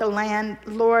all that the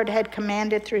Lord had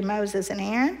commanded through Moses and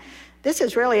Aaron. This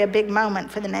is really a big moment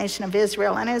for the nation of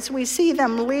Israel. And as we see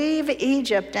them leave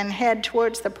Egypt and head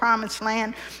towards the promised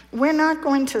land, we're not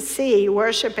going to see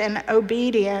worship and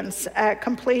obedience,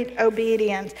 complete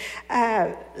obedience.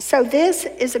 So this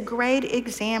is a great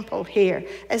example here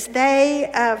as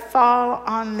they fall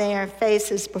on their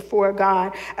faces before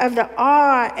God of the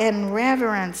awe and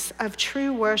reverence of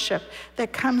true worship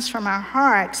that comes from our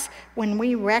hearts when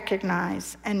we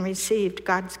recognize and received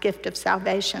God's gift of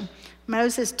salvation.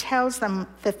 Moses tells them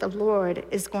that the Lord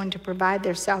is going to provide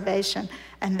their salvation,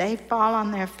 and they fall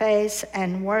on their face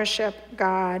and worship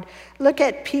God. Look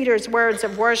at Peter's words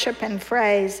of worship and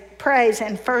praise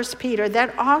in 1 Peter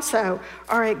that also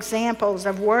are examples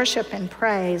of worship and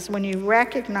praise when you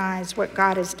recognize what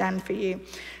God has done for you.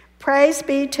 Praise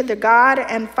be to the God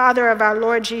and Father of our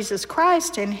Lord Jesus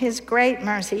Christ. In his great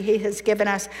mercy, he has given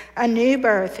us a new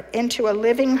birth into a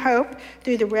living hope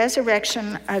through the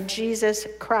resurrection of Jesus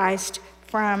Christ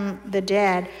from the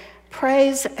dead.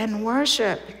 Praise and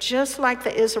worship, just like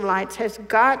the Israelites, has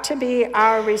got to be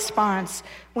our response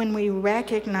when we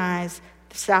recognize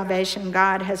the salvation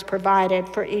God has provided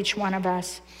for each one of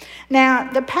us.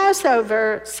 Now, the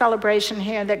Passover celebration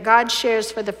here that God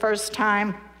shares for the first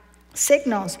time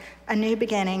signals a new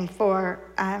beginning for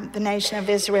the nation of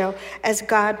Israel as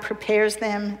God prepares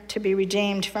them to be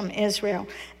redeemed from Israel.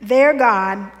 Their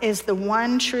God is the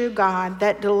one true God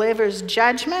that delivers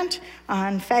judgment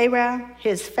on Pharaoh,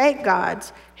 his fake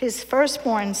gods, his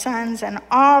firstborn sons, and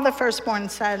all the firstborn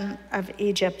sons of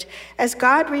Egypt. As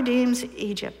God redeems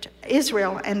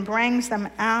Israel, and brings them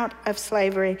out of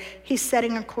slavery, he's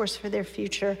setting a course for their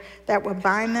future that will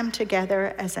bind them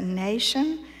together as a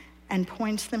nation and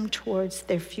points them towards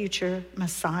their future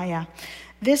Messiah.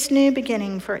 This new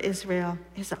beginning for Israel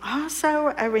is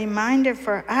also a reminder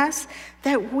for us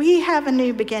that we have a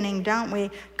new beginning, don't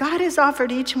we? God has offered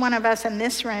each one of us in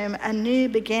this room a new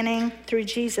beginning through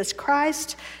Jesus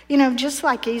Christ. You know, just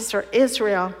like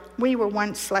Israel, we were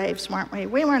once slaves, weren't we?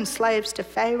 We weren't slaves to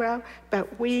Pharaoh,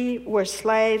 but we were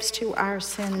slaves to our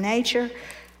sin nature.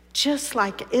 Just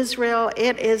like Israel,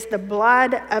 it is the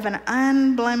blood of an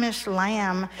unblemished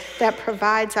lamb that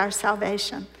provides our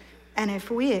salvation. And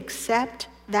if we accept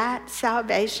that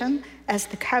salvation as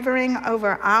the covering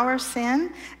over our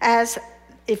sin, as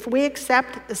if we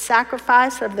accept the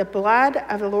sacrifice of the blood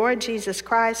of the Lord Jesus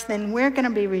Christ, then we're going to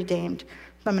be redeemed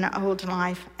from an old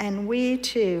life, and we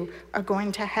too are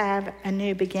going to have a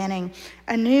new beginning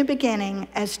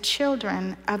as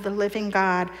children of the living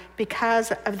God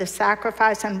because of the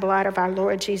sacrifice and blood of our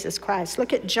Lord Jesus Christ.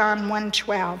 Look at John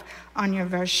 1:12 on your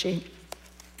verse sheet.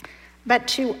 But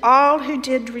to all who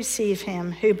did receive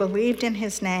him, who believed in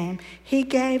his name, he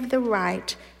gave the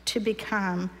right to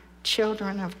become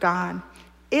children of God.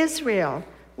 Israel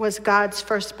was God's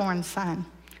firstborn son.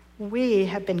 We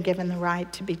have been given the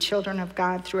right to be children of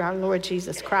God through our Lord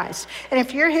Jesus Christ. And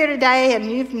if you're here today and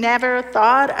you've never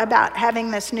thought about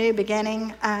having this new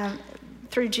beginning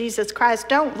through Jesus Christ,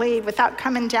 don't leave without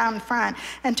coming down front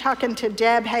and talking to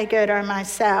Deb Haygood or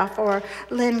myself or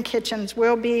Lynn Kitchens.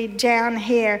 We'll be down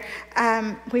here.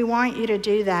 We want you to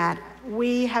do that.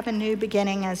 We have a new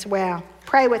beginning as well.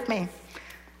 Pray with me.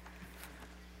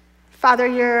 Father,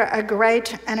 you're a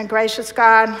great and a gracious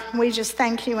God. We just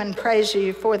thank you and praise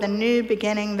you for the new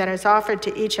beginning that is offered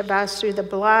to each of us through the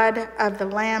blood of the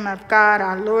Lamb of God,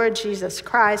 our Lord Jesus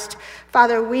Christ.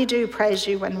 Father, we do praise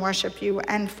you and worship you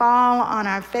and fall on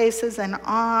our faces in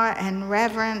awe and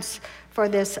reverence for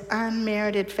this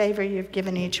unmerited favor you've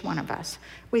given each one of us.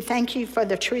 We thank you for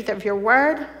the truth of your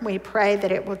word. We pray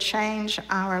that it will change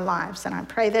our lives. And I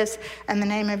pray this in the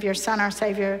name of your Son, our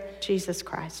Savior, Jesus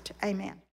Christ. Amen.